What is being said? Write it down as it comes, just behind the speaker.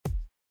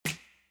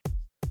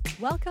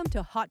Welcome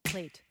to Hot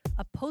Plate,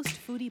 a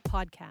post-foodie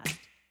podcast.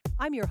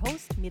 I'm your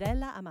host,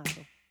 Mirella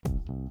Amato.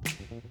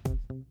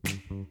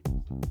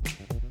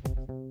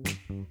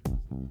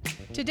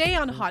 Today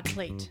on Hot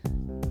Plate,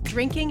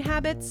 drinking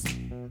habits,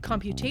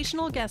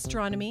 computational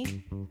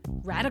gastronomy,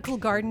 radical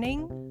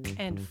gardening,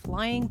 and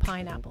flying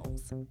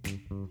pineapples.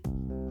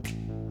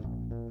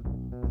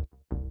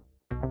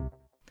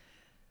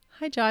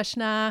 Hi,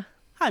 Joshna.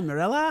 Hi,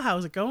 Mirella.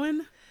 How's it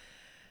going?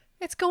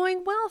 It's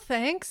going well,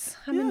 thanks.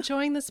 I'm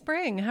enjoying the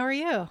spring. How are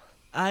you?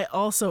 I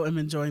also am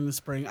enjoying the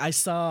spring. I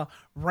saw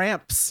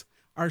ramps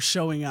are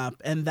showing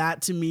up, and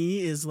that to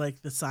me is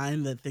like the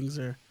sign that things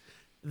are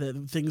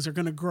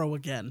going to grow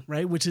again,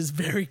 right? Which is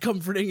very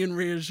comforting and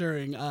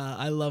reassuring.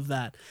 I love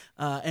that.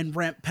 And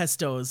ramp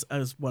pestos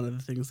is one of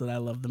the things that I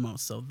love the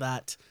most. So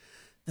that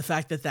the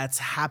fact that that's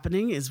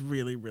happening is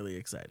really, really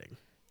exciting.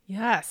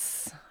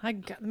 Yes.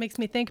 It makes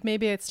me think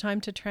maybe it's time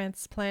to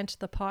transplant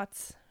the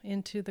pots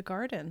into the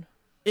garden.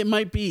 It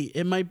might be.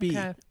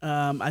 Okay.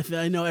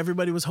 I know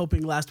everybody was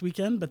hoping last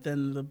weekend, but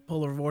then the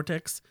polar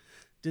vortex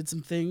did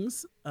some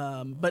things.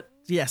 But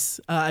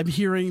yes, I'm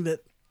hearing that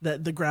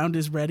the ground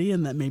is ready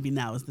and that maybe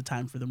now is the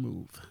time for the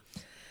move.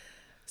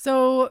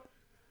 So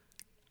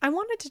I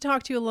wanted to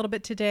talk to you a little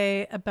bit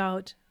today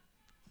about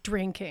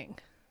drinking.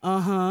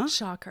 Uh-huh.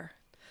 Shocker.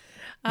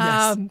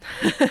 Yes.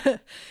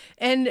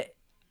 And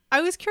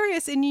I was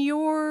curious, in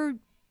your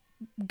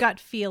gut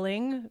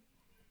feeling,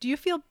 do you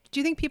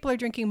think people are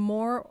drinking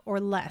more or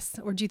less?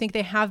 Or do you think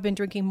they have been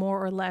drinking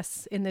more or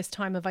less in this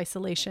time of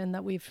isolation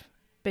that we've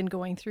been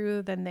going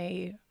through than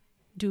they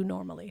do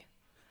normally?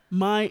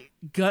 My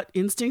gut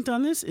instinct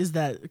on this is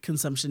that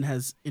consumption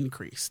has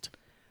increased.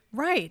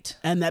 Right.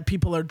 And that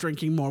people are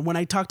drinking more. When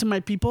I talk to my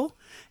people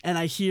and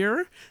I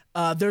hear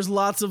there's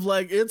lots of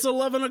like, it's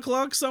 11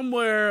 o'clock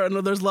somewhere.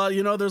 And there's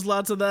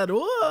lots of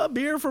that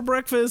beer for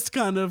breakfast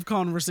kind of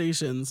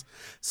conversations.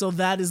 So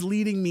that is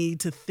leading me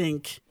to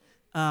think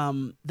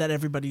that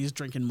everybody is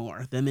drinking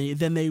more than they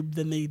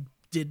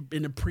did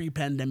in a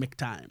pre-pandemic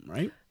time,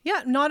 right?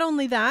 Yeah, not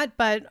only that,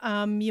 but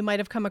you might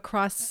have come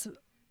across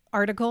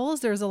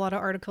articles. There's a lot of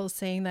articles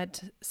saying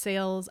that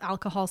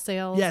alcohol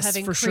sales have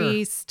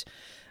increased.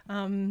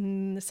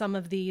 Sure. Some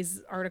of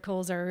these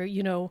articles are,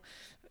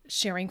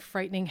 sharing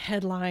frightening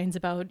headlines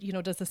about,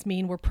 does this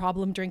mean we're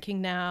problem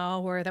drinking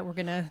now, or that it's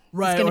going to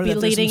be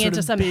leading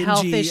into some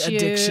health issues,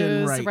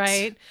 addiction,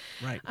 right?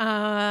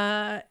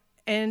 Right.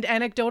 And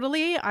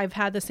anecdotally, I've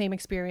had the same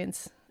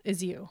experience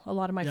as you. A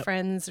lot of my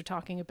friends are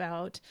talking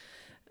about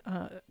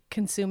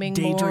consuming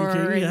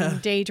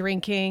day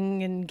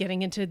drinking and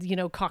getting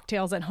into,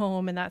 cocktails at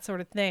home and that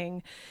sort of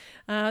thing.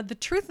 The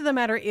truth of the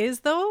matter is,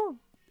 though,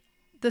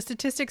 the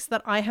statistics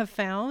that I have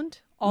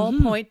found all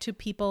point to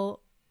people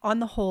on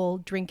the whole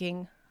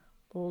drinking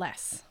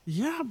less.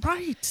 Yeah,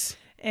 right.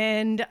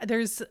 And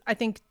there's, I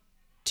think,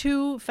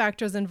 two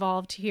factors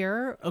involved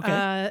here.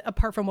 Okay.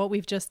 Apart from what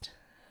we've just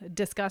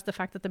discussed, the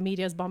fact that the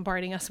media is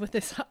bombarding us with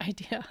this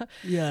idea.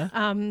 Yeah.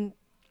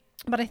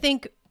 But I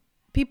think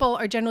people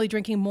are generally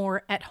drinking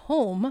more at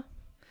home,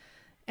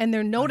 and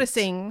they're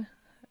noticing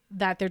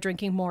that they're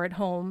drinking more at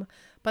home,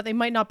 but they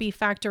might not be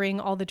factoring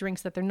all the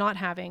drinks that they're not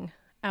having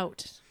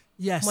out.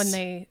 Yes. When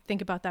they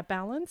think about that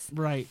balance.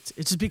 Right.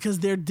 It's just because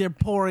they're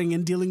pouring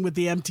and dealing with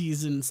the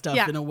empties and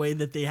stuff in a way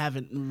that they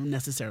haven't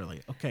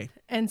necessarily. Okay.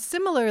 And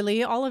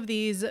similarly, all of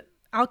these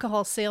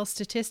alcohol sales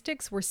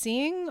statistics we're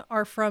seeing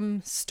are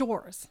from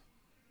stores,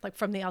 like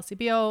from the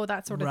LCBO,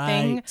 that sort of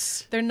thing.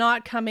 They're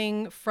not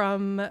coming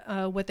from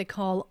what they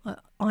call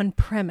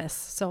on-premise.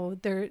 So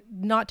they're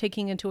not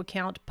taking into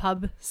account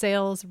pub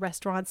sales,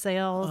 restaurant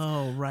sales,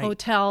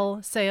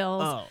 hotel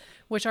sales,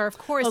 which are, of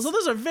course, so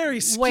those are very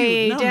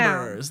skewed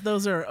numbers. Down.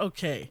 Those are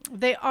okay.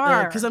 They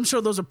are. Because I'm sure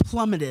those are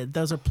plummeted.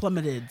 Those are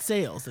plummeted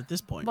sales at this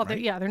point, well,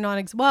 right?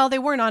 They're they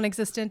were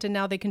non-existent, and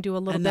now they can do a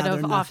little bit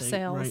of off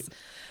sales. Right.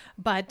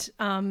 But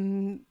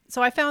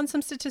so I found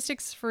some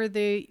statistics for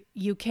the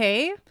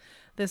UK.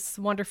 This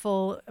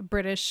wonderful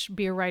British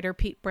beer writer,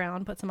 Pete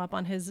Brown, put some up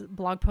on his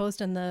blog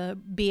post, and the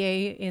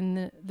BA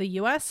in the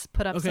US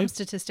put up some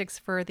statistics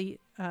for the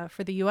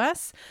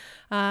US.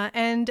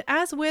 And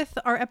as with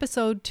our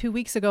episode 2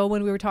 weeks ago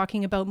when we were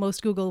talking about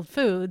most Googled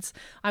foods,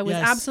 I was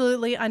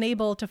absolutely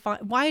unable to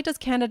find. Why does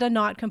Canada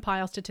not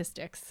compile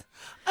statistics?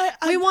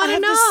 We want to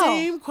know. The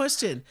same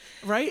question,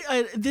 right?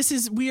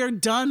 We are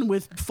done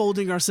with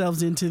folding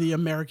ourselves into the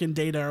American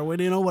data or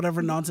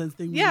whatever nonsense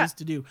thing we used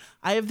to do.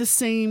 I have the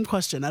same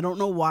question. I don't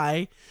know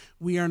why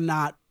we are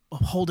not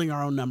holding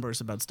our own numbers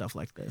about stuff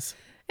like this.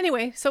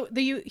 Anyway, so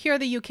here are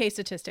the UK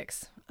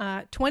statistics.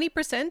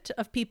 20%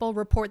 of people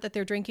report that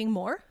they're drinking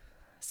more.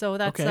 So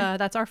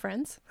that's our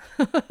friends.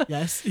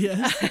 Yes.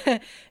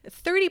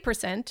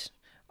 30%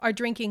 are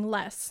drinking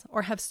less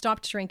or have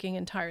stopped drinking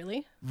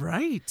entirely.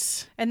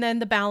 Right. And then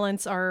the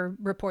balance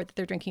report that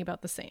they're drinking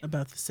about the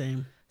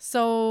same.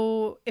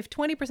 So if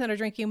 20% are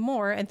drinking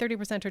more and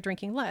 30% are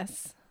drinking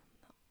less,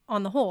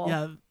 on the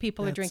whole,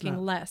 people are drinking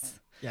less.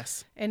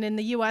 Yes. And in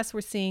the US,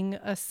 we're seeing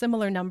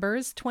similar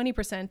numbers.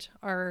 20%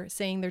 are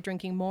saying they're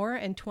drinking more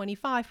and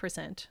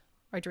 25%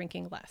 are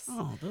drinking less.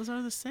 Oh, those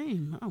are the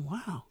same. Oh,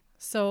 wow.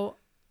 So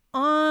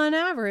on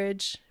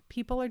average,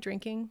 people are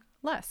drinking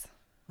less.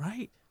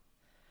 Right.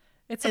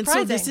 It's And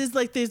surprising. so this is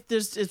like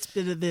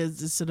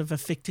there's sort of a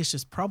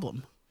fictitious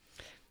problem,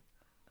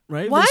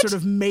 right? What? They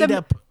sort of made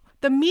up.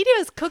 The media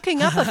is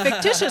cooking up a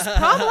fictitious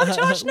problem,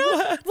 Josh. No,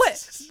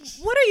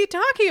 what are you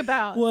talking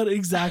about? What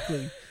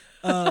exactly?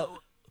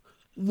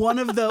 One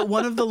of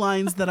the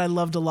lines that I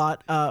loved a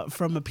lot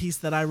from a piece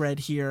that I read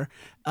here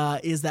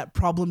is that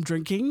problem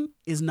drinking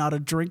is not a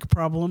drink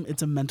problem;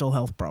 it's a mental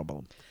health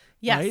problem.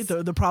 Yes.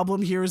 Right? The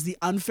problem here is the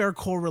unfair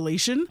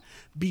correlation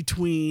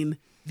between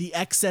the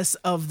excess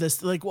of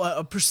this, like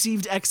a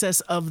perceived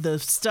excess of the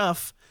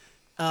stuff,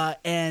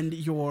 and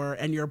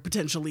your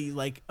potentially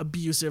like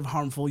abusive,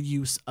 harmful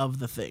use of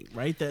the thing.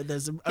 Right?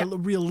 There's a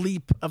real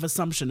leap of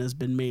assumption has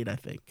been made, I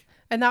think.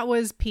 And that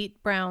was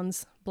Pete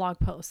Brown's blog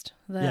post,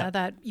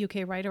 that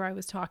UK writer I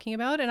was talking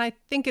about. And I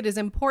think it is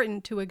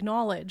important to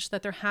acknowledge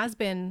that there has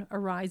been a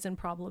rise in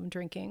problem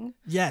drinking.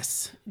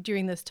 Yes.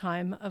 During this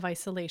time of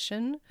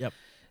isolation. Yep.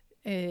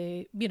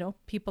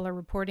 People are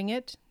reporting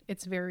it.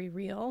 It's very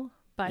real.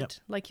 But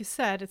like you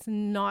said, it's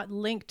not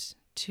linked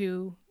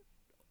to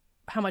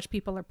how much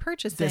people are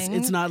purchasing.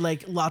 It's not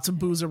like lots of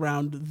booze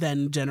around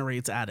then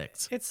generates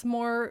addicts. It's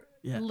more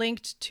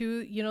linked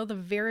to, the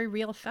very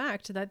real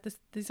fact that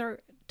these are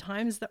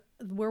times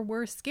where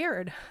we're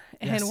scared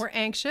and we're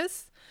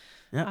anxious.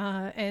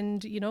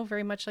 And,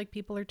 very much like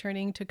people are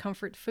turning to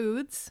comfort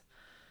foods.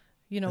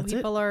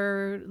 People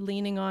are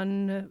leaning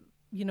on,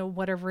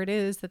 whatever it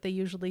is that they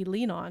usually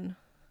lean on.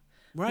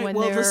 Right.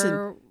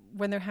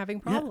 When they're having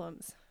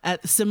problems.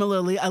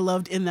 Similarly, I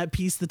loved in that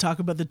piece the talk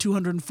about the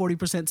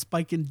 240%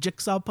 spike in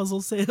jigsaw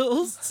puzzle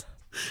sales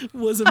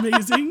was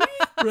amazing,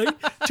 right?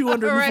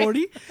 240.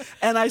 Right.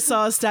 And I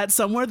saw a stat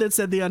somewhere that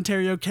said the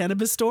Ontario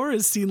Cannabis Store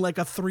has seen like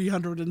a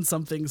 300 and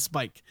something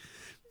spike.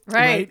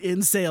 Right,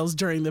 in sales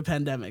during the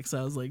pandemic. So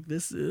I was like,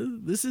 this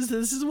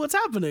is what's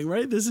happening,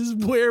 right? This is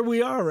where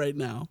we are right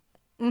now.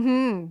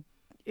 Mm-hmm.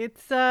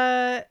 It's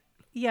so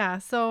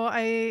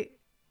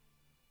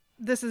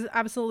this is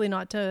absolutely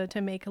not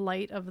to make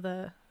light of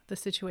the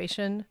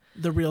situation,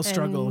 the real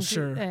struggle.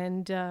 Sure.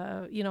 And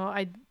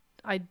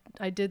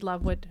I did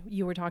love what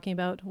you were talking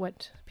about,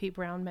 what Pete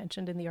Brown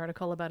mentioned in the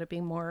article about it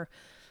being more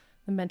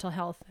a mental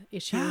health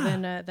issue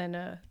than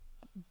a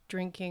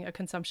drinking, a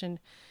consumption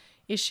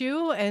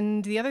issue.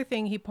 And the other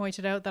thing he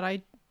pointed out that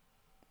I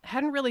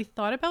hadn't really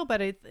thought about,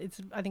 but I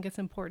think it's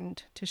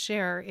important to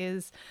share,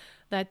 is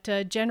that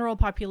general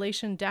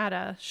population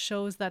data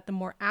shows that the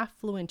more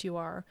affluent you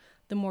are,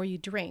 the more you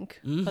drink,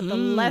 but the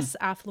less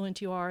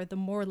affluent you are, the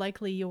more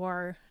likely you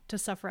are to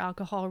suffer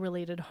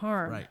alcohol-related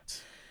harm.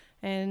 Right.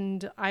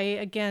 And I,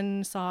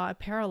 again, saw a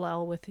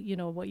parallel with,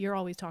 what you're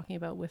always talking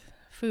about with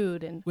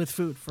food. With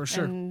food, for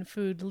sure. And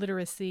food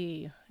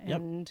literacy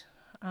and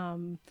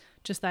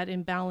just that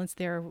imbalance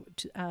there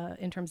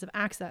in terms of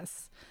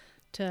access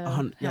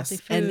to healthy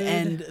food.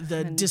 And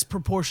the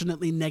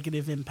disproportionately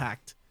negative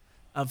impact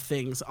of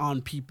things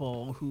on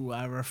people who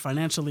are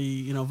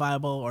financially,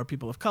 viable, or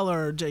people of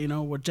color,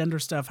 or gender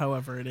stuff,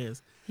 however it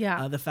is.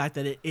 Yeah. The fact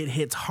that it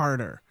hits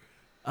harder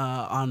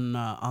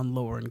on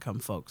lower income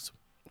folks.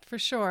 For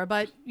sure.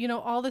 But,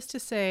 all this to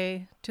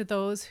say to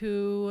those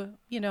who,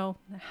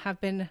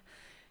 have been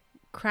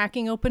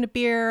cracking open a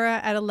beer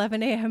at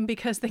 11 a.m.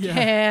 because they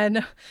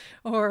can,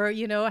 or,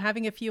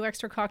 having a few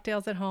extra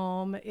cocktails at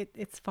home,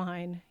 it's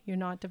fine. You're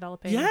not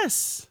developing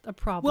a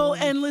problem. Well,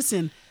 and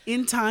listen,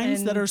 in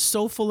times that are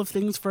so full of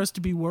things for us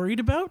to be worried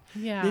about,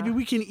 maybe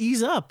we can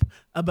ease up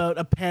about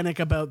a panic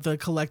about the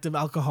collective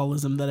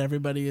alcoholism that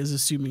everybody is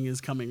assuming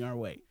is coming our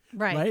way.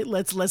 Right.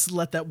 Let's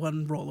let that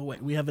one roll away.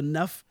 We have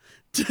enough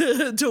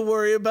to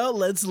worry about.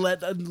 Let's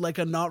let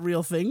a not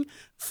real thing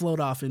float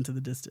off into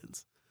the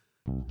distance.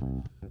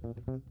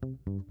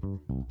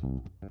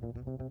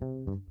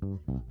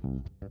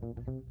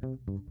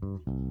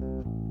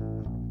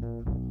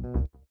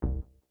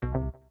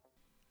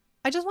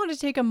 I just want to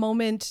take a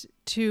moment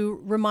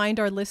to remind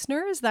our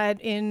listeners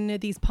that in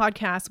these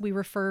podcasts, we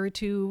refer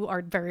to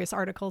our various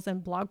articles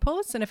and blog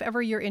posts. And if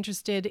ever you're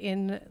interested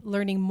in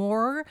learning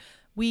more,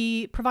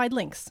 we provide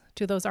links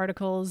to those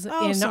articles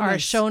in our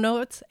show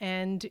notes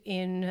and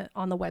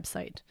on the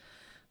website.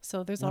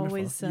 So there's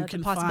always the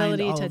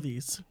possibility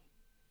to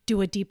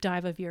do a deep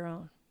dive of your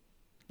own.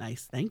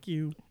 Nice. Thank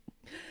you.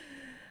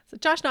 So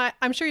Josh, now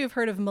I'm sure you've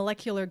heard of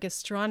molecular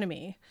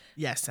gastronomy.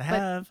 Yes, I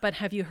have. But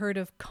have you heard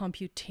of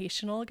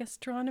computational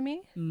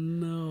gastronomy?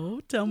 No.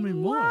 Tell me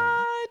more.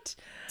 What?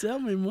 Tell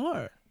me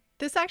more.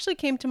 This actually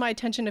came to my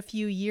attention a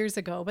few years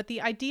ago, but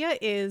the idea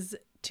is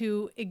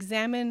to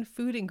examine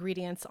food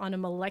ingredients on a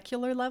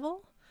molecular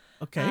level.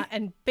 Okay.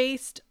 And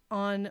based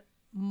on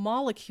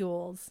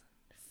molecules,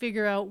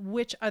 figure out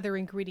which other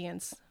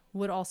ingredients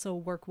would also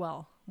work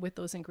well with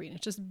those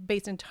ingredients, just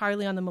based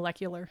entirely on the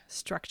molecular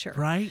structure.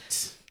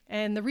 Right.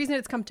 And the reason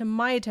it's come to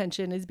my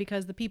attention is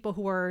because the people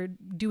who are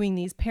doing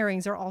these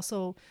pairings are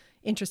also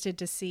interested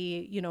to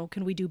see,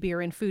 can we do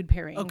beer and food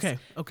pairings? Okay.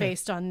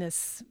 Based on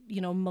this,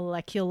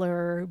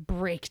 molecular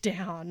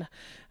breakdown,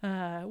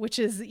 which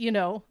is,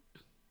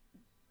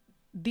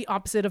 the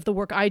opposite of the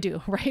work I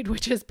do, right?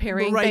 Which is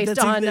pairing Right, based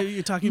that's on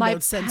you're talking my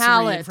about sensory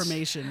palate.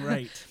 information,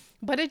 right?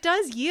 But it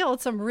does yield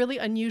some really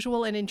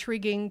unusual and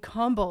intriguing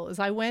combos.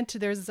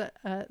 There's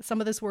some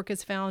of this work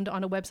is found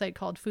on a website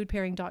called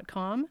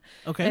foodpairing.com.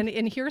 Okay.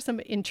 And here are some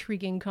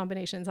intriguing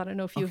combinations. I don't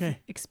know if you've Okay.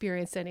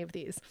 experienced any of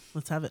these.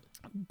 Let's have it.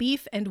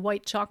 Beef and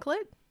white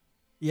chocolate.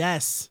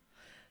 Yes.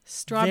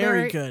 Strawberry.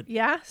 Very good.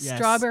 Yeah. Yes,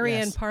 Strawberry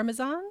yes. and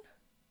Parmesan.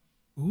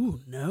 Ooh,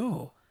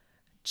 no.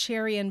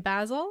 Cherry and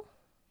basil.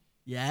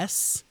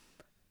 Yes.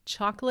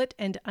 Chocolate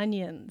and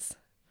onions.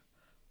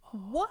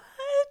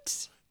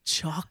 What?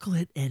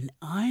 Chocolate and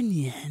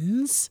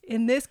onions?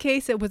 In this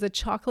case, it was a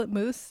chocolate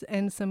mousse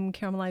and some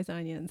caramelized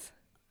onions.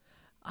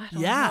 I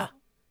don't know.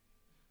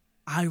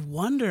 I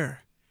wonder.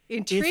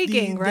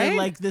 Intriguing, right? They're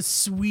like the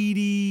sweet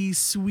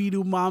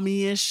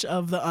umami-ish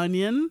of the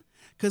onion.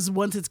 Because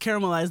once it's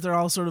caramelized, they're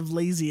all sort of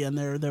lazy and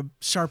their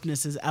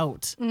sharpness is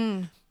out.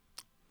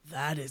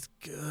 That is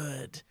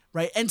good.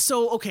 Right. And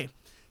so, okay.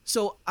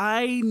 So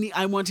I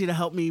want you to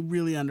help me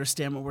really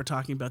understand what we're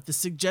talking about. The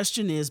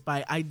suggestion is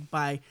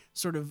by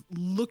sort of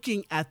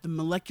looking at the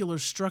molecular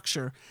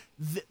structure,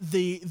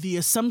 the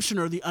assumption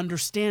or the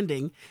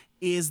understanding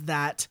is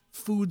that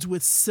foods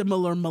with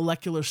similar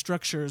molecular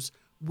structures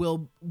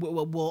will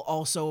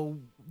also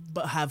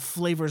have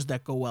flavors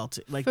that go well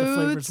to, like the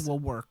flavors will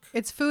work.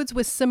 It's foods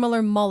with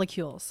similar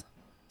molecules.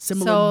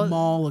 Similar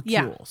molecules.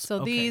 Yeah. So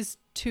Okay. these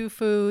two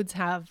foods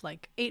have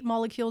like 8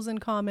 molecules in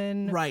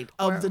common. Right.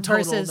 Of the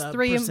total, versus the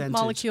 3 percentage.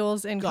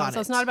 molecules in common. Got So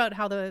it's it. not about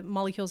how the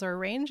molecules are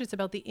arranged. It's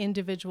about the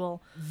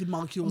individual The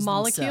molecules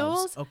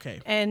molecules. themselves. Okay.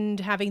 And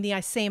having the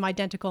same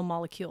identical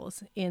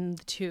molecules in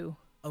the two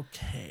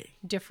Okay.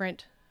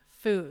 different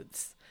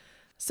foods.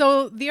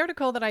 So the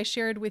article that I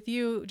shared with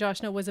you,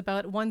 Joshna, was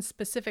about one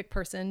specific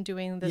person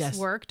doing this Yes.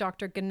 work,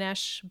 Dr.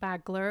 Ganesh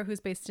Bagler, who's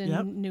based in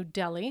Yep. New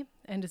Delhi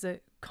and is a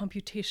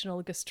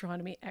computational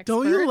gastronomy expert.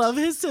 Don't you love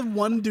his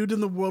one dude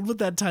in the world with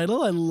that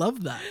title? I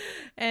love that.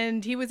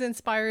 And he was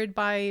inspired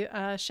by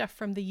a chef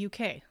from the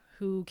UK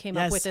who came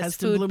up Yes, with this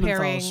Heston food Blumenthal,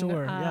 pairing,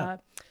 sure, yeah.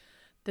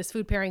 this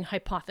food pairing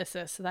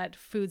hypothesis that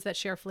foods that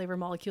share flavor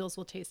molecules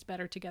will taste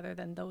better together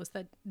than those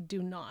that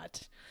do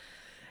not.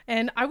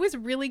 And I was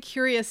really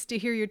curious to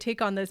hear your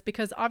take on this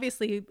because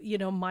obviously,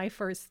 my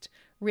first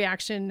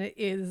reaction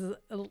is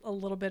a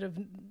little bit of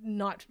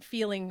not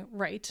feeling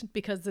right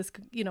because this,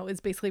 is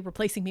basically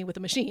replacing me with a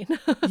machine.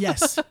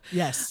 Yes.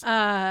 Yes.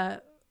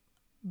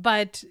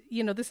 But,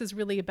 this is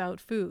really about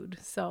food.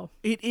 So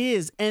It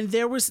is. And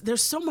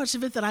there's so much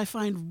of it that I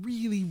find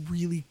really,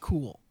 really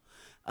cool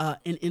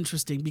and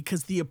interesting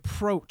because the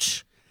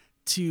approach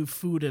to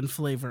food and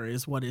flavor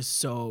is what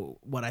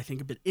I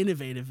think a bit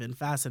innovative and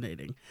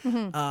fascinating.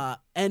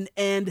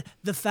 And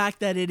the fact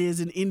that it is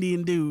an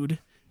Indian dude,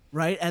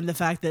 right? And the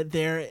fact that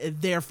there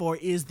therefore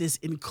is this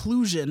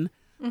inclusion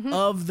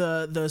of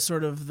the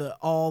sort of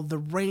all the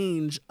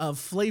range of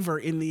flavor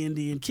in the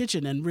Indian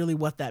kitchen and really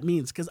what that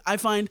means. Because I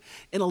find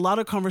in a lot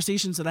of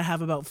conversations that I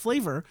have about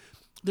flavor,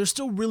 they're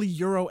still really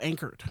Euro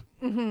anchored,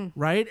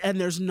 right? And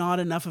there's not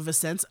enough of a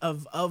sense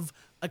of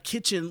a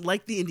kitchen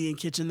like the Indian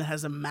kitchen that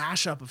has a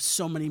mashup of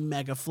so many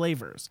mega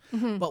flavors.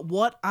 But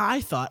what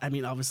I thought, I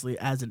mean, obviously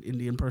as an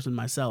Indian person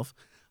myself,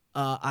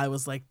 I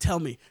was like, tell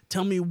me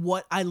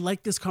what, I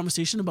like this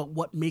conversation about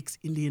what makes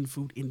Indian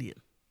food Indian.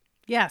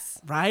 yes.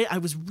 Right? I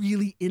was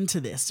really into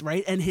this,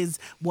 right? And his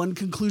one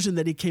conclusion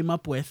that he came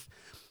up with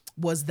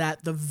was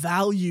that the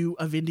value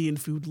of Indian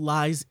food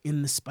lies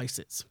in the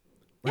spices,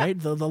 right?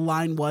 The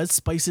line was,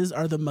 spices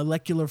are the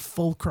molecular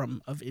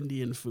fulcrum of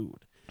Indian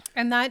food.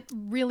 And that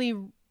really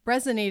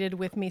resonated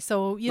with me.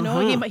 So, he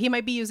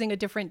might be using a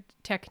different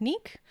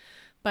technique,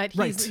 but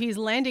he's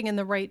landing in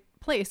the right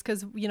place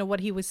because, what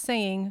he was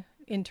saying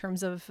in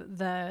terms of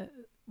the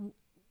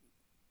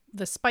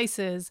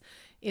spices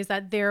is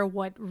that they're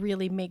what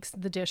really makes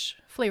the dish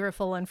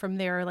flavorful. And from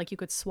there, like you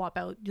could swap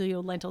out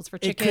lentils for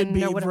chicken It could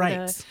be, or whatever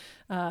right.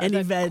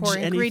 the veg, core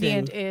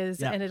ingredient anything. is,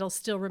 Yeah. and it'll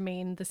still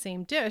remain the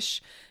same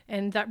dish.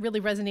 And that really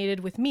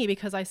resonated with me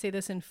because I say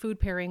this in food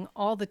pairing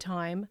all the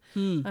time.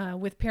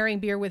 With pairing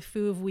beer with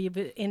food, we've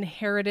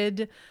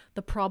inherited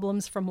the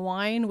problems from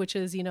wine, which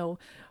is,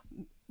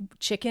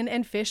 chicken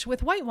and fish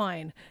with white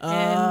wine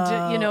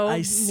and,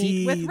 I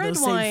see meat with red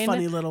those wine, same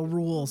funny little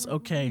rules.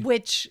 Okay.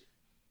 which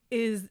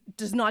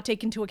does not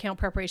take into account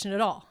preparation at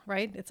all,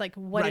 right? It's like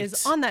what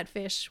is Right. on that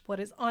fish, what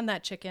is on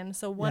that chicken.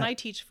 So when Yeah. I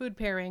teach food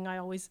pairing, I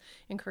always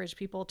encourage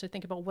people to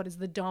think about what is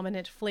the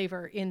dominant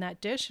flavor in that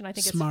dish. And I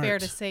think Smart. it's fair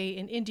to say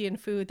in Indian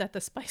food that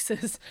the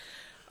spices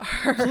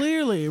are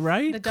Clearly,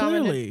 right? the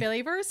dominant Clearly.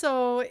 flavor.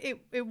 So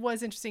it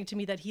was interesting to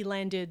me that he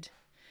landed,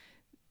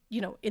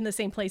 in the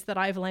same place that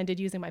I've landed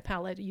using my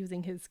palate,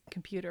 using his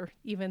computer,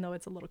 even though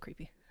it's a little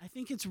creepy. I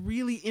think it's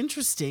really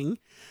interesting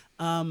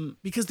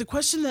because the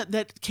question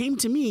that came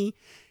to me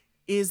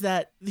is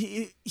that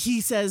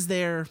he says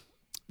there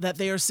that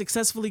they are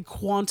successfully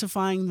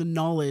quantifying the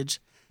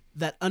knowledge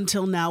that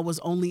until now was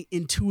only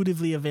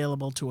intuitively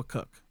available to a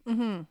cook.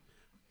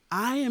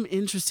 I am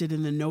interested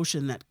in the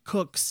notion that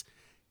cooks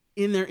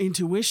in their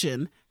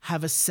intuition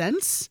have a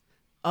sense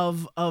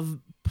of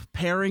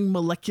pairing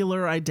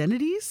molecular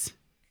identities,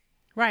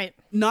 Right.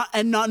 not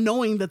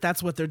knowing that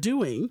that's what they're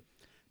doing,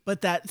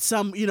 but that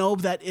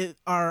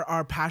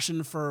our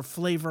passion for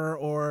flavor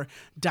or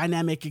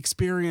dynamic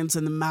experience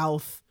in the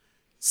mouth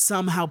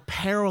somehow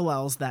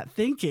parallels that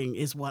thinking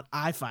is what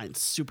I find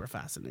super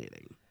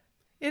fascinating.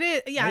 It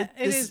is. Yeah, Right?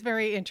 it is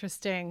very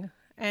interesting.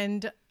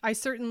 And I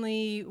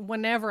certainly,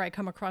 whenever I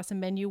come across a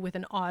menu with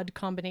an odd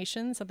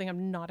combination, something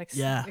I'm not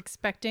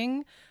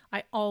expecting,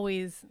 I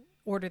always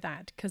order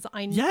that because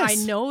I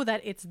know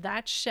that it's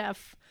that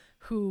chef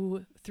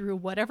who, through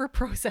whatever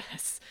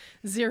process,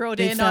 zeroed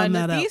in on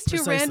these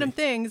two random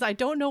things. I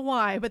don't know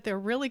why, but they're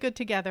really good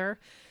together.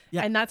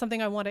 Yeah. And that's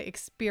something I want to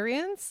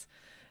experience.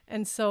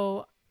 And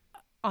so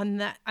on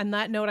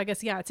that note, I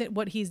guess,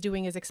 what he's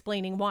doing is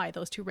explaining why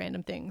those two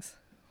random things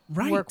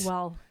work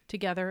well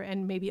together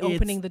and maybe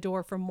opening the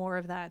door for more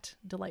of that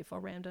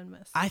delightful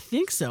randomness. I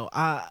think so.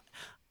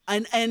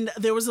 And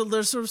there's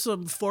sort of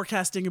some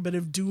forecasting a bit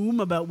of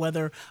doom about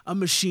whether a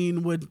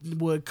machine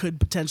could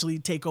potentially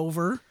take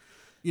over,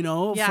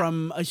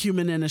 from a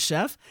human and a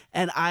chef.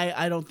 And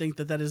I don't think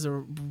that is a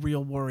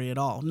real worry at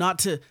all. Not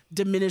to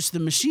diminish the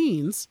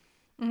machines,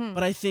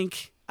 but I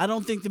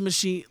don't think the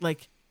machine,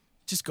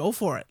 just go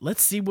for it.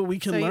 Let's see what we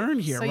can learn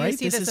here, so right? You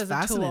see this is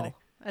fascinating. Tool,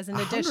 as an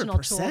additional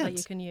 100%. tool that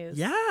you can use.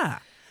 Yeah.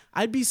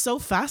 I'd be so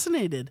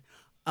fascinated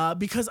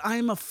because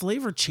I'm a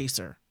flavor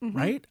chaser,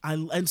 right?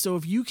 And so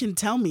if you can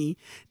tell me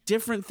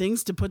different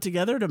things to put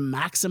together to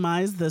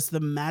maximize the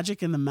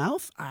magic in the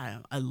mouth, I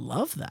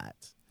love that.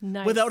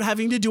 Nice. Without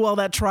having to do all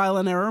that trial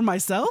and error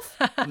myself.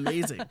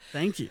 Amazing.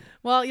 Thank you.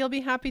 Well, you'll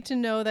be happy to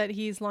know that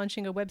he's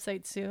launching a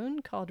website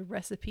soon called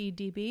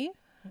RecipeDB.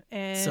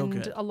 And so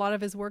good. A lot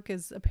of his work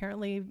is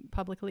apparently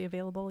publicly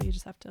available. You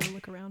just have to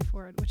look around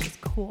for it, which is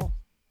cool.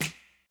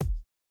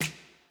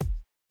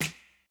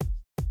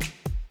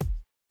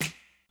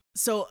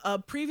 So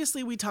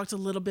previously we talked a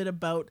little bit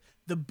about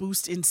the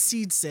boost in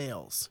seed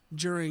sales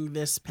during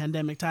this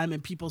pandemic time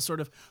and people sort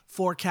of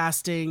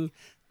forecasting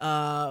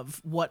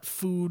what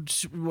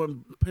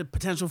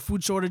potential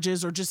food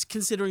shortages or just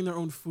considering their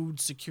own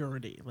food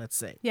security, let's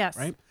say. Yes.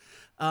 Right.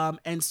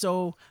 And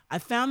so I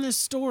found this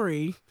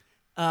story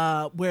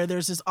where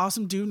there's this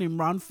awesome dude named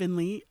Ron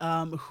Finley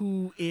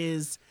who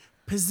is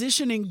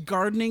positioning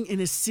gardening in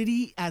a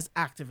city as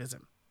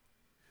activism.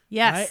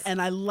 Yes. Right?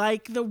 And I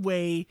like the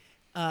way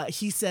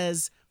he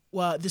says,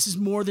 well, this is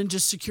more than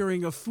just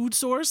securing a food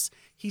source.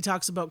 He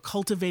talks about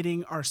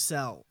cultivating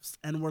ourselves,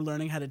 and we're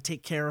learning how to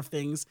take care of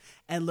things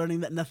and learning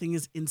that nothing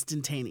is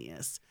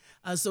instantaneous.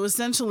 So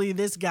essentially,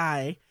 this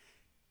guy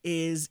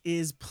is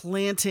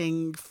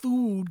planting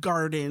food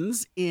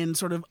gardens in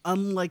sort of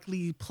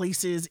unlikely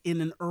places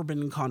in an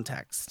urban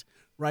context,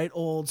 right?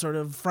 Old sort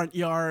of front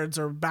yards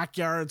or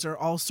backyards or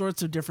all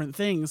sorts of different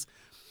things.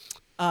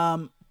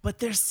 But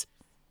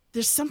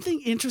there's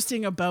something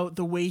interesting about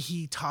the way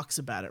he talks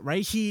about it,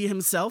 right? He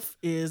himself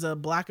is a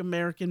Black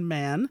American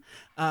man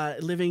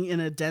living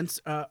in a dense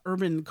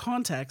urban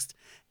context.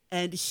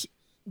 And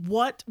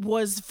what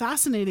was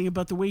fascinating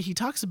about the way he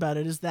talks about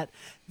it is that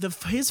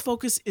his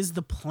focus is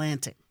the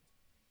planting,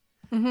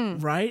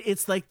 right?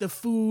 It's like the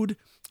food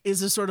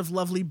is a sort of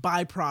lovely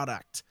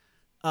byproduct.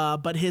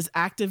 But his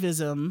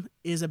activism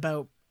is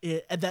about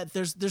it, that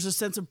there's a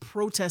sense of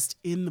protest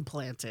in the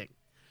planting.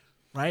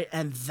 Right.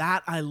 And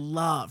that I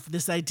love,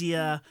 this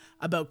idea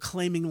about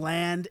claiming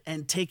land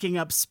and taking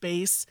up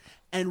space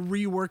and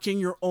reworking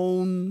your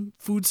own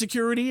food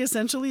security,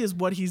 essentially, is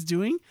what he's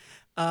doing.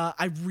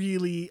 I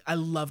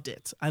loved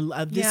it.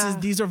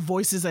 These are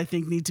voices I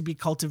think need to be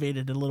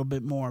cultivated a little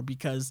bit more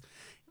because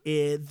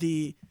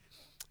the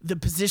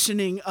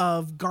positioning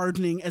of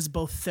gardening as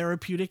both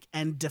therapeutic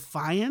and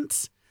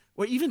defiant,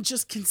 or even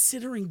just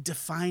considering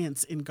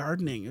defiance in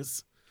gardening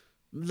is.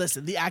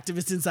 Listen, the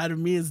activist inside of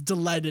me is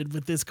delighted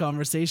with this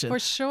conversation. For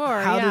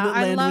sure. How did it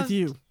land with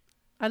you?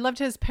 I loved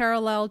his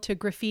parallel to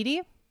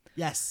graffiti.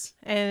 Yes.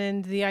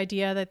 And the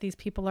idea that these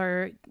people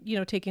are,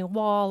 taking a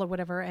wall or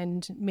whatever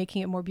and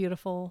making it more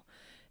beautiful.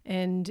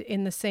 And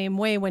in the same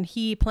way, when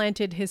he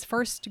planted his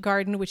first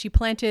garden, which he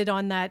planted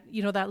on that,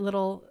 that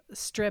little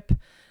strip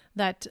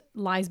that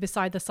lies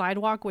beside the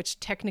sidewalk, which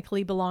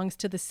technically belongs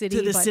to the city.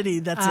 To the city,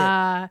 that's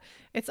it.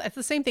 It's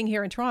the same thing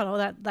here in Toronto.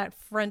 That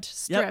front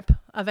strip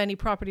of any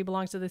property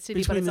belongs to the city.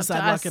 Between the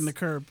sidewalk and the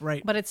curb,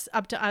 right. But it's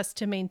up to us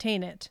to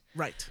maintain it.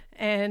 Right.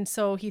 And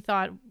so he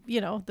thought,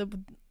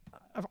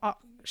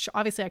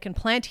 obviously I can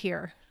plant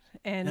here.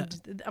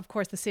 And of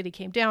course the city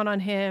came down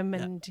on him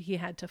and he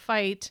had to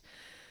fight.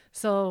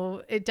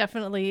 So it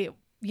definitely,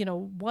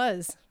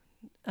 was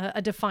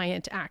a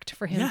defiant act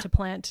for him to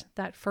plant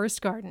that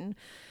first garden.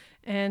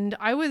 And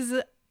I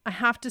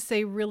have to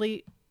say,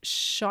 really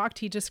shocked.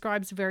 He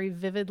describes very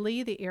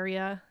vividly the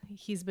area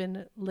he's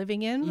been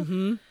living in.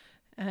 Mm-hmm.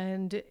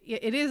 And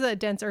it is a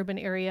dense urban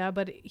area,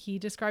 but he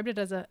described it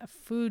as a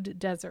food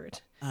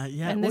desert.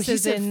 And this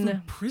is in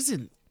food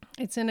prison.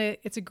 It's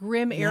a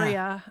grim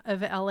area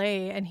of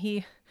LA. And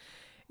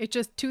it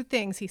just two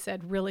things he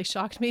said really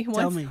shocked me.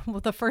 Tell me. Well,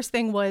 the first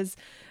thing was,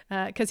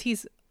 cause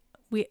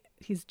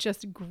he's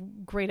just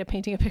great at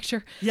painting a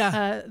picture.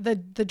 Yeah.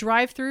 The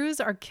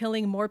drive-throughs are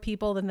killing more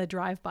people than the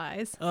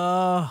drive-bys.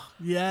 Oh,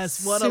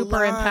 yes. What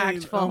Super a line.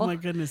 impactful. Oh my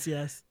goodness,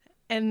 yes.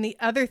 And the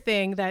other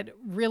thing that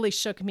really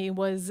shook me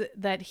was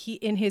that he,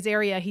 in his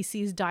area, he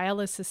sees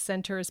dialysis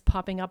centers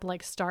popping up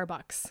like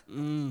Starbucks.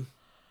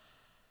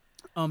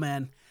 Oh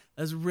man,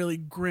 that's a really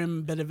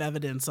grim bit of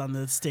evidence on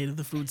the state of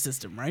the food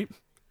system, right?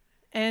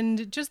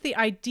 And just the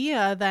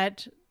idea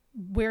that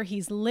where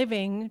he's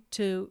living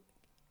to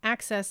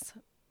access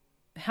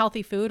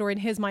healthy food, or in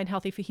his mind,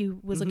 healthy food, he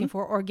was looking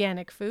for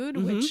organic food,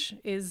 which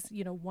is,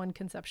 one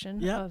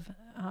conception of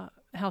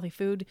healthy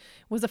food,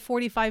 was a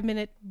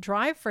 45-minute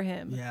drive for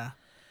him. Yeah.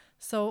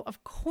 So,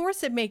 of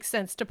course, it makes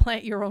sense to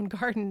plant your own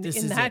garden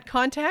in that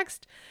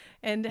context.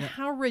 And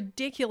how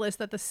ridiculous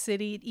that the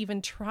city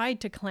even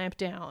tried to clamp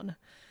down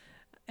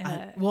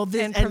and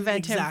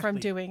prevent him from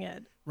doing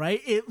it.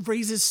 Right? It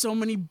raises so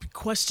many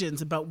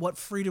questions about what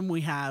freedom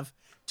we have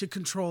to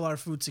control our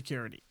food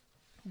security.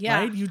 Yeah.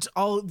 Right?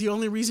 The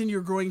only reason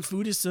you're growing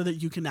food is so that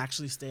you can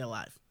actually stay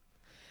alive.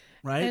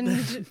 Right? And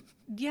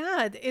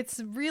it's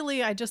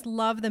really, I just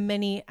love the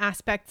many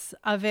aspects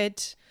of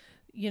it.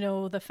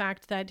 The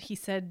fact that he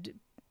said,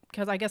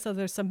 because I guess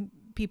there's some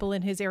people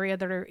in his area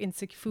that are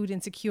food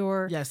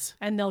insecure. Yes.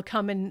 And they'll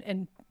come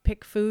and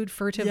pick food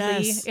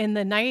furtively in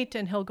the night,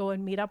 and he'll go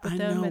and meet up with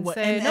them and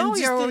say,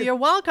 you're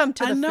welcome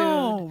to the food. I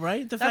know,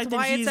 right? That's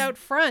why it's out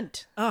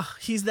front.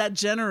 He's that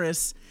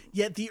generous,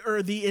 yet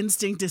the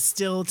instinct is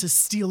still to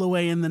steal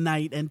away in the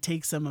night and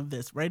take some of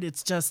this, right?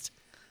 It's just,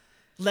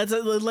 lets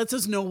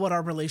us know what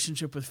our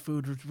relationship with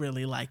food is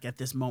really like at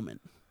this moment.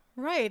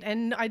 Right.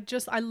 And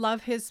I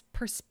love his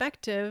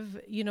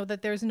perspective,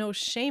 that there's no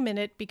shame in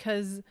it,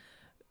 because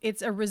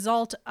it's a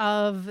result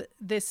of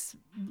this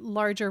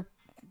larger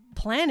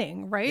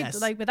planning, right? Yes.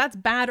 But that's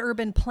bad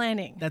urban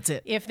planning. That's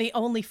it. If the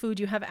only food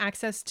you have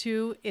access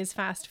to is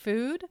fast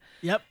food.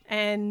 Yep.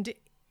 And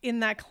in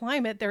that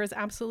climate, there is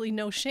absolutely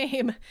no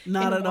shame in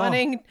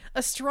wanting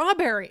a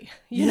strawberry,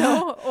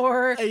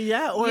 or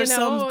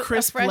some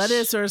crisp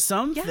lettuce or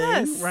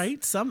something,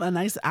 right? A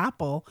nice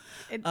apple.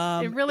 It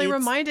really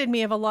reminded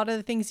me of a lot of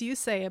the things you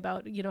say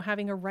about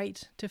having a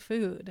right to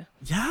food.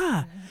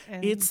 Yeah,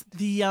 it's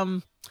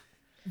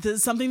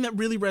something that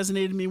really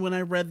resonated with me when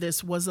I read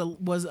this was a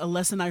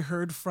lesson I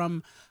heard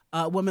from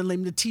a woman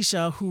named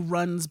Natisha, who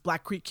runs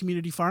Black Creek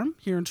Community Farm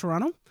here in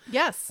Toronto.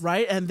 Yes.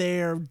 Right. And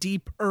they're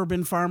deep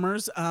urban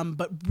farmers,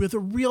 but with a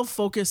real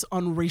focus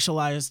on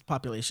racialized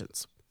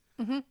populations.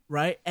 Mm-hmm.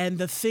 Right. And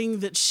the thing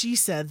that she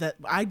said that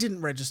I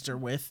didn't register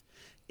with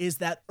is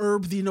that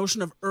the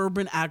notion of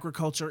urban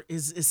agriculture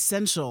is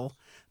essential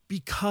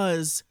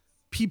because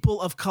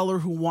people of color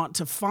who want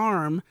to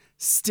farm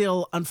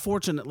still,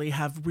 unfortunately,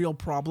 have real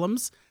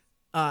problems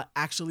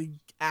actually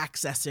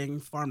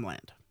accessing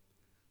farmland.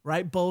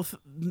 Right? Both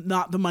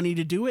not the money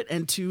to do it,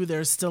 and two,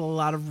 there's still a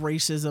lot of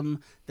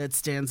racism that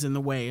stands in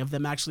the way of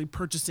them actually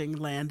purchasing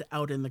land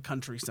out in the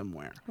country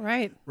somewhere.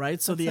 Right.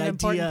 Right. So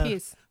that's the idea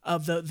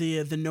of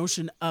the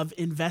notion of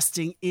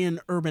investing in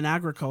urban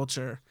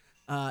agriculture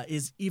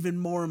is even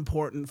more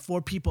important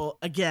for people,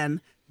 again,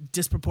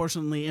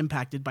 disproportionately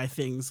impacted by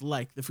things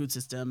like the food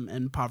system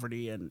and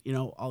poverty and,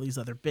 all these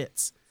other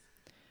bits.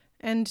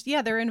 And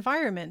their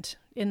environment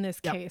in this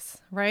case,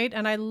 right?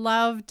 And I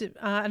loved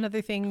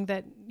another thing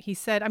that he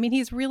said. I mean,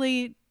 he's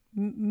really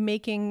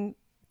making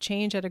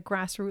change at a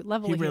grassroots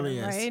level he really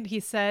is. Right? He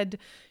said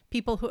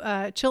people who,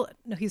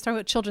 he's talking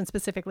about children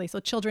specifically. So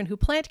children who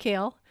plant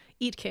kale,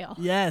 eat kale.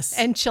 Yes.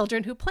 And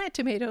children who plant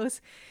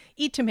tomatoes,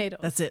 eat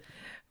tomatoes. That's it.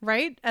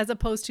 Right? As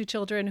opposed to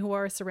children who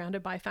are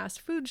surrounded by fast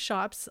food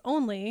shops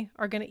only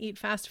are going to eat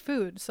fast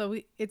food. So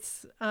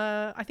it's,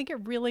 I think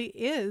it really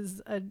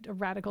is a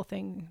radical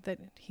thing that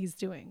he's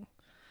doing.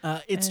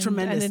 It's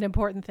tremendous. And an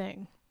important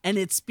thing. And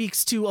it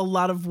speaks to a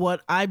lot of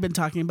what I've been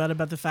talking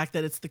about the fact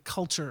that it's the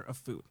culture of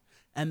food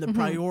and the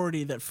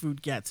priority that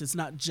food gets. It's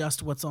not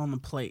just what's on the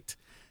plate.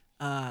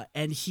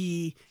 And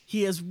he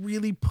has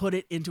really put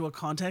it into a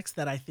context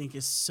that I think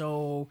is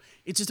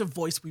it's just a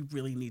voice we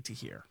really need to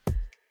hear.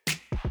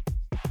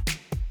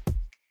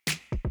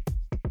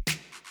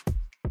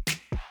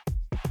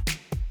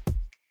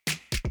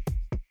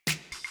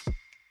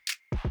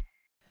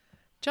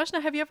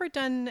 Joshna, have you ever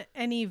done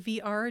any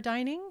VR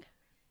dining?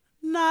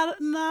 Not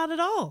at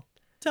all.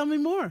 Tell me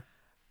more.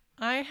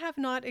 I have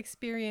not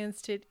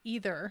experienced it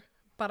either,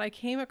 but I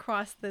came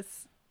across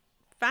this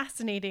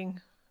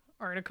fascinating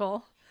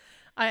article.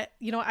 I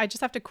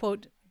just have to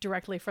quote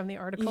directly from the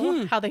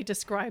article how they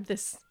describe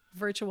this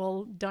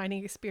virtual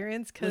dining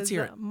experience, because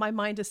my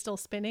mind is still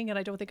spinning and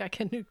I don't think I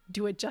can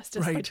do it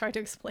justice if I try to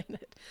explain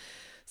it.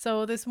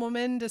 So this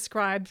woman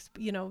describes,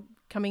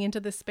 coming into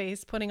this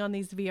space, putting on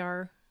these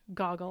VR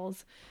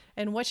goggles,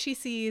 and what she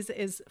sees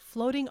is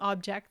floating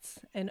objects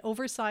and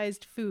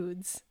oversized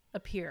foods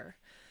appear.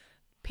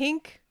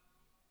 Pink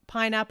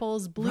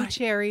pineapples, blue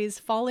cherries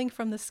falling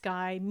from the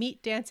sky,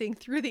 meat dancing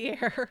through the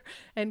air,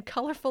 and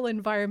colorful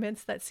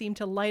environments that seem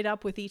to light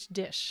up with each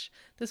dish.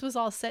 This was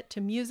all set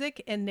to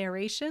music and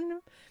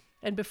narration,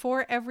 And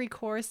before every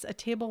course, a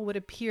table would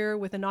appear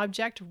with an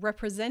object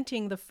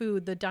representing the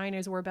food the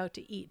diners were about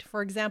to eat.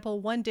 For example,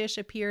 one dish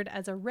appeared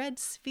as a red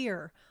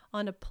sphere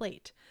on a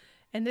plate.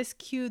 And this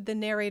cued the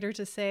narrator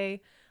to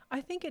say, I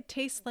think it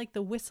tastes like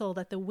the whistle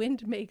that the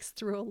wind makes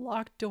through a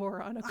locked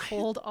door on a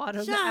cold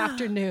autumn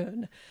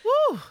afternoon.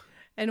 Woo!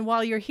 And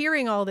while you're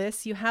hearing all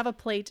this, you have a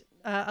plate,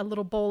 a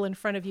little bowl in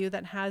front of you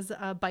that has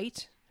a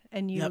bite,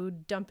 and you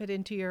dump it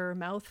into your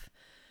mouth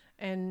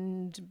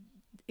and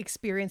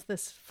experience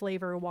this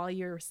flavor while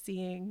you're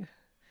seeing.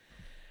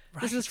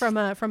 Right. This is from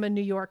a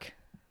New York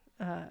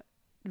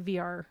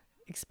VR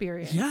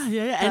experience.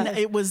 Yeah. And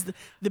it was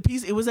the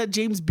piece. It was at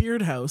James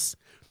Beard House,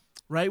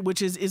 right?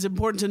 Which is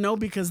important to know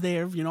because they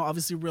have,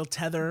 obviously real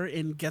tether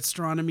in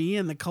gastronomy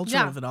and the culture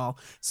of it all.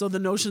 So the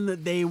notion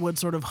that they would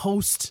sort of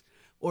host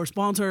or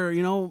sponsor,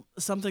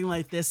 something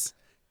like this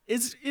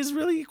is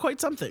really quite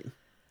something.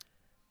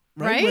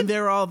 Right? When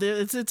they're all there,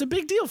 it's a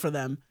big deal for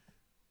them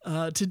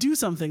to do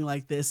something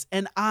like this.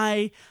 And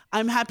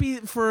I'm happy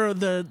for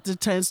the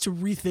chance to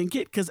rethink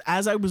it, because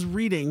as I was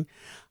reading,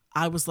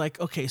 I was like,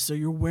 okay, so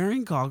you're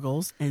wearing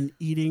goggles and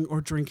eating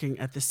or drinking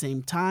at the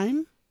same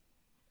time.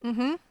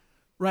 Mm-hmm.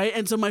 Right?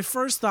 And so my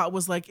first thought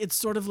was like, it's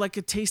sort of like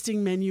a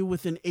tasting menu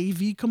with an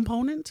AV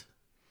component.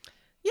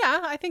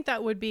 Yeah, I think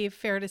that would be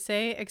fair to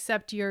say,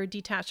 except you're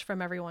detached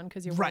from everyone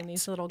because you're wearing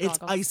these little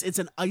goggles. It's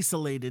an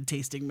isolated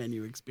tasting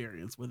menu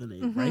experience with an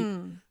AV, right?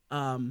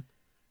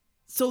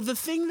 So the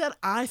thing that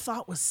I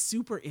thought was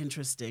super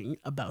interesting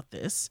about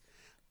this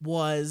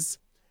was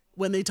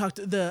when they talked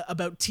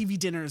about TV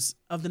dinners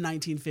of the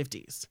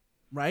 1950s,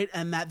 right?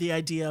 And that the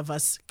idea of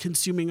us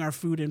consuming our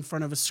food in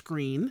front of a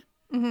screen,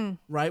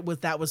 right?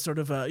 That was sort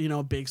of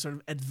a big sort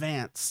of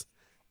advance.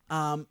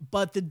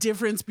 But the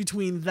difference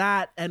between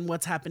that and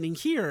what's happening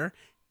here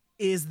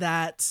is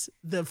that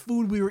the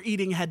food we were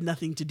eating had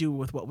nothing to do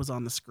with what was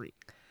on the screen.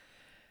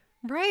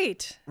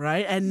 Right.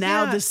 Right. And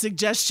now the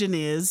suggestion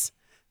is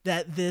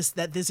that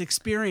this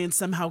experience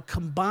somehow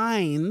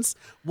combines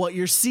what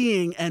you're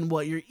seeing and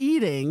what you're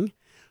eating.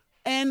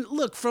 And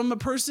look, from a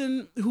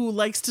person who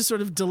likes to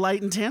sort of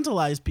delight and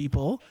tantalize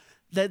people,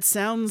 that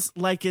sounds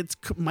like it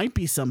might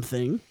be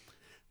something,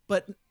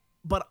 but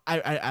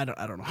I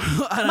don't know.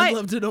 I'd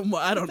love to know more.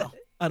 I don't know.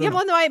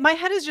 Well, no, my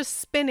head is just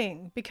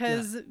spinning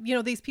because,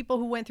 these people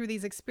who went through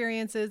these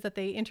experiences that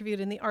they interviewed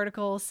in the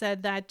article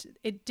said that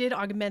it did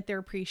augment their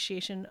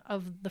appreciation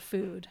of the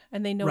food,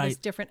 and they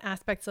noticed different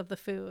aspects of the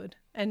food.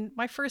 And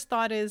my first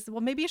thought is, well,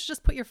 maybe you should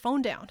just put your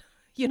phone down,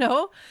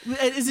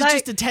 Is it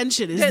just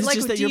attention? Is it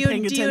just that you're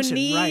paying attention?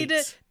 Do you need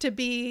to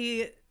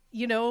be,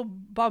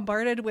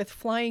 bombarded with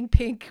flying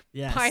pink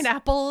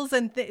pineapples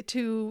and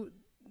to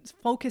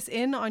focus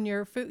in on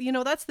your food?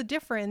 That's the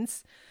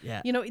difference.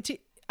 Yeah.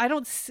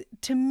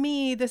 To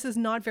me, this is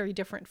not very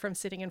different from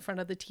sitting in front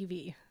of the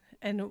TV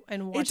and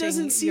watching. It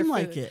doesn't seem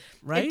like it,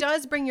 right? It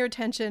does bring your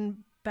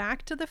attention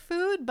back to the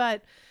food,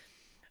 but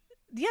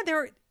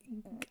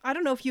I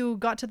don't know if you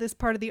got to this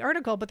part of the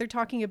article, but they're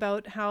talking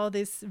about how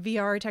this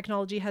VR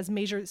technology has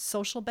major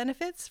social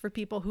benefits for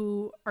people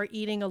who are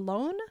eating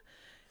alone.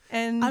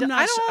 And I'm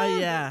not sure.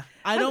 I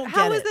don't get it.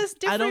 How is this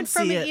different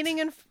from eating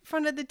in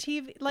front of the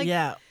TV?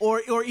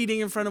 Or eating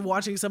in front of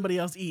watching somebody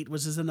else eat,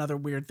 which is another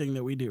weird thing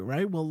that we do,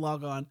 right? We'll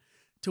log on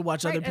to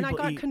watch other people eat. And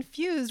I got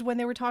confused when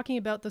they were talking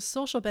about the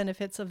social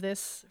benefits of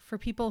this for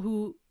people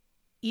who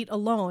eat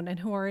alone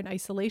and who are in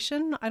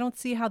isolation. I don't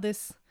see how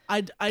this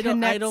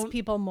connects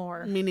people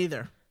more. Me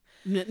neither.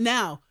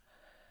 Now,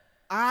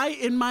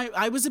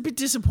 I was a bit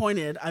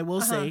disappointed, I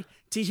will say,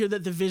 to hear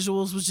that the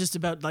visuals was just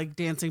about like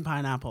dancing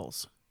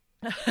pineapples.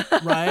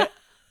 Right?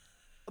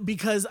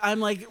 Because I'm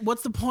like,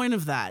 what's the point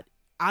of that?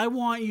 I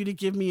want you to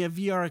give me a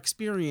VR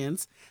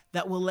experience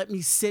that will let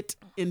me sit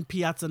in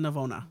Piazza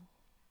Navona.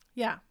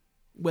 Yeah.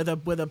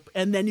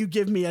 And then you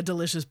give me a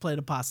delicious plate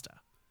of pasta.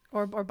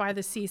 Or by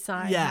the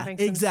seaside. Yeah,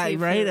 exactly,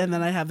 right? And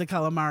then I have the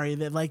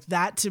calamari.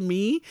 That to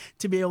me,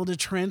 to be able to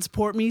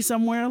transport me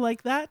somewhere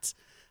like that,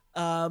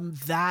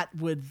 that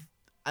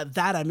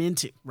I'm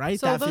into, right?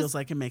 So that feels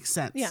like it makes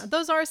sense. Yeah,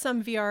 those are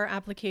some VR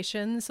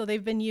applications. So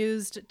they've been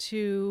used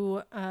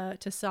to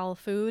sell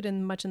food,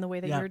 and much in the way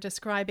that you're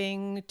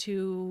describing,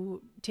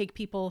 to take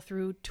people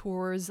through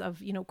tours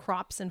of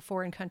crops in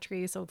foreign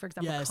countries. So, for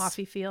example,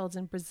 coffee fields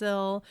in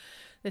Brazil.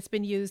 It's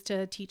been used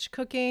to teach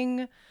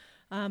cooking,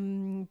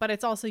 but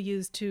it's also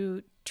used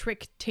to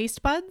trick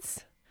taste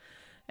buds.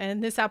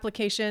 And this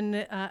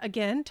application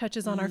again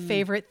touches on our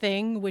favorite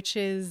thing, which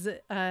is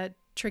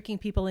tricking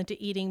people into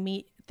eating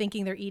meat,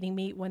 thinking they're eating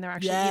meat when they're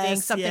actually eating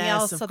something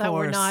else, so that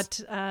we're not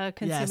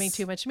consuming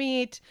too much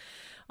meat.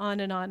 On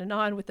and on and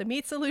on with the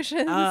meat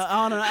solutions.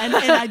 And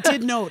I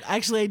did note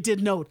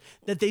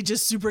that they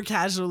just super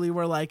casually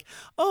were like,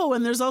 oh,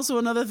 and there's also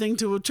another thing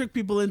to trick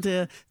people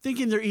into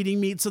thinking they're eating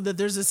meat so that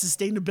there's a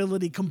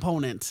sustainability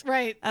component.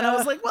 Right. And I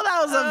was like, well,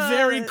 that was a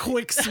very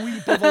quick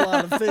sweep of a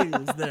lot of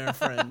things there,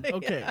 friend.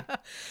 Okay.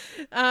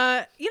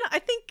 I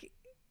think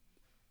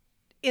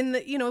in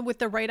the, with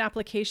the right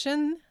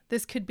application,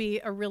 this could be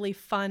a really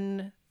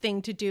fun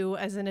thing to do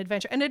as an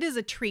adventure. And it is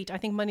a treat. I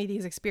think many of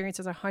these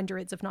experiences are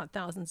hundreds, if not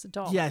thousands of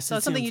dollars. Yes, so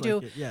it's something you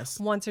do yes.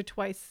 once or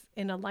twice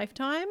in a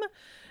lifetime.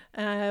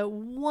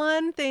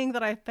 One thing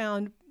that I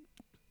found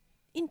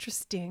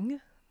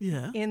interesting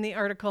in the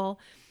article,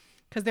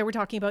 because they were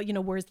talking about,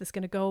 where's this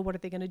going to go? What are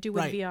they going to do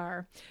with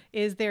VR?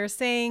 Is they're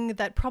saying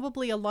that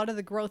probably a lot of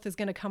the growth is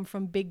going to come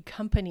from big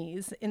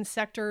companies in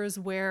sectors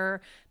where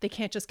they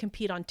can't just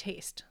compete on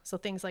taste. So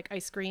things like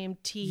ice cream,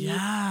 tea,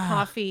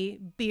 coffee,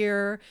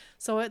 beer.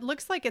 So it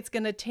looks like it's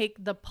going to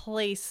take the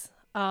place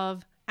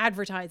of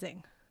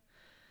advertising.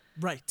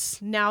 Right.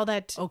 Now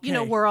that,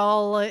 we're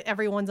all,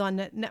 everyone's on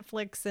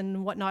Netflix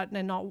and whatnot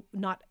and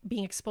not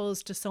being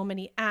exposed to so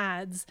many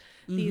ads,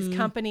 these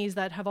companies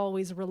that have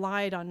always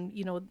relied on,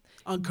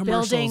 on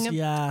building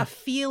a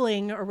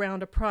feeling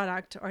around a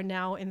product are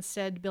now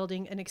instead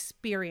building an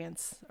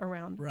experience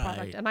around the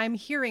product. And I'm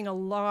hearing a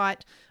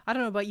lot, I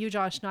don't know about you,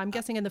 Josh, now I'm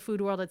guessing in the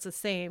food world it's the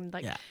same.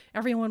 Like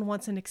everyone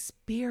wants an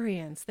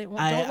experience. They don't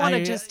want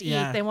to just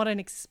eat. They want an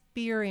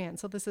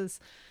experience. So this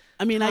is...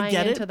 I mean, I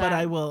get it, but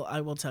I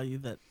will tell you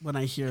that when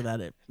I hear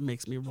that, it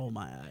makes me roll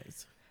my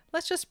eyes.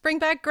 Let's just bring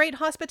back great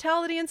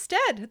hospitality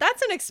instead.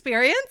 That's an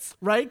experience.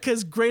 Right?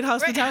 Because great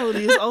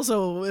hospitality is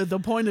also, the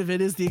point of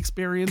it is the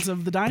experience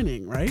of the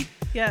dining, right?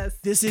 Yes.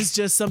 This is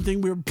just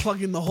something we're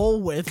plugging the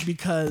hole with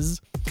because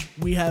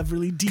we have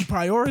really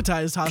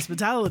deprioritized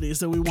hospitality.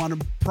 So we want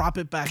to prop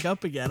it back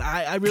up again.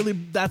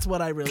 That's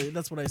what I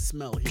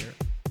smell here.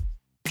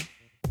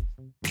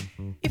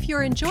 If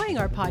you're enjoying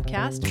our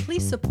podcast,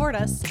 please support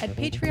us at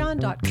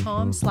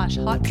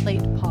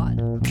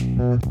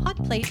patreon.com/hotplatepod.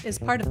 Hot Plate is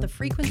part of the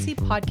Frequency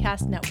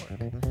Podcast Network.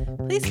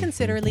 Please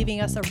consider leaving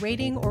us a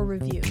rating or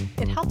review.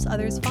 It helps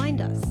others find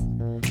us.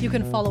 You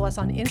can follow us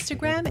on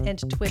Instagram and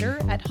Twitter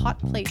at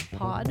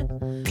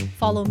HotPlatePod.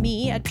 Follow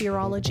me at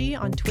Beerology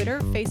on Twitter,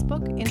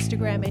 Facebook,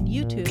 Instagram, and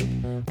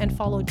YouTube. And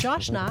follow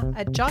Joshna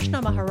at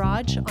Joshna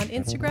Maharaj on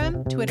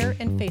Instagram, Twitter,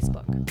 and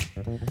Facebook.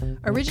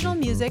 Original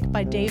music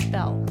by Dave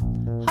Bell.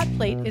 Hot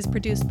Plate is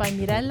produced by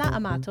Mirella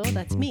Amato,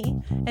 that's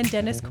me, and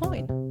Dennis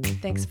Coyne.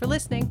 Thanks for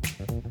listening.